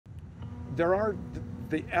there are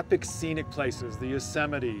the epic scenic places, the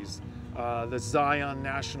Yosemites, the Zion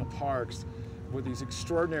National Parks, with these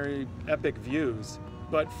extraordinary epic views.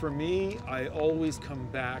 But for me, I always come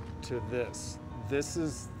back to this. This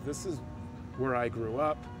is where I grew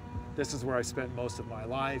up. This is where I spent most of my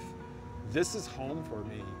life. This is home for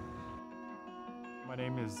me. My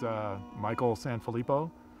name is Michael Sanfilippo,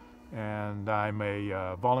 and I'm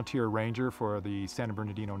a volunteer ranger for the San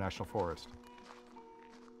Bernardino National Forest.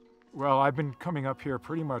 Well, I've been coming up here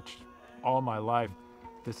pretty much all my life.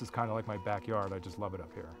 This is kind of like my backyard. I just love it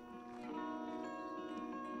up here.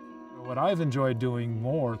 What I've enjoyed doing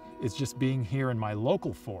more is just being here in my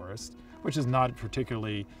local forest, which is not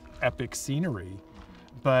particularly epic scenery,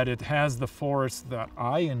 but it has the forest that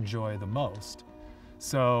I enjoy the most.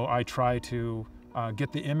 So I try to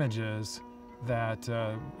get the images that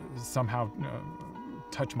somehow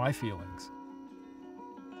touch my feelings.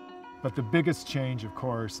 But the biggest change, of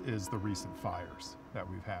course, is the recent fires that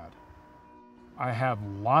we've had. I have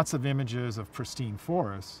lots of images of pristine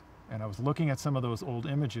forests, and I was looking at some of those old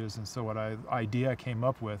images, and so idea I came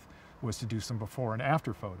up with was to do some before and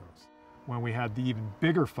after photos. When we had the even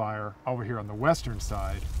bigger fire over here on the western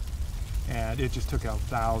side, and it just took out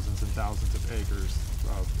thousands and thousands of acres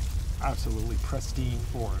of absolutely pristine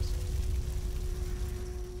forest.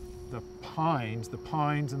 The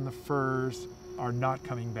pines and the firs are not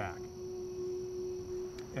coming back.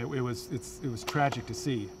 It was tragic to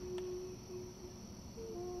see.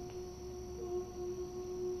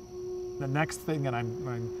 The next thing that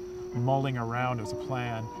I'm mulling around as a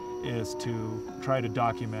plan is to try to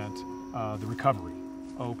document the recovery.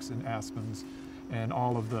 Oaks and aspens and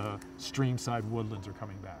all of the streamside woodlands are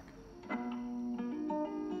coming back.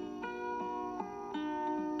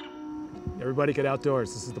 Everybody get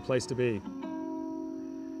outdoors. This is the place to be.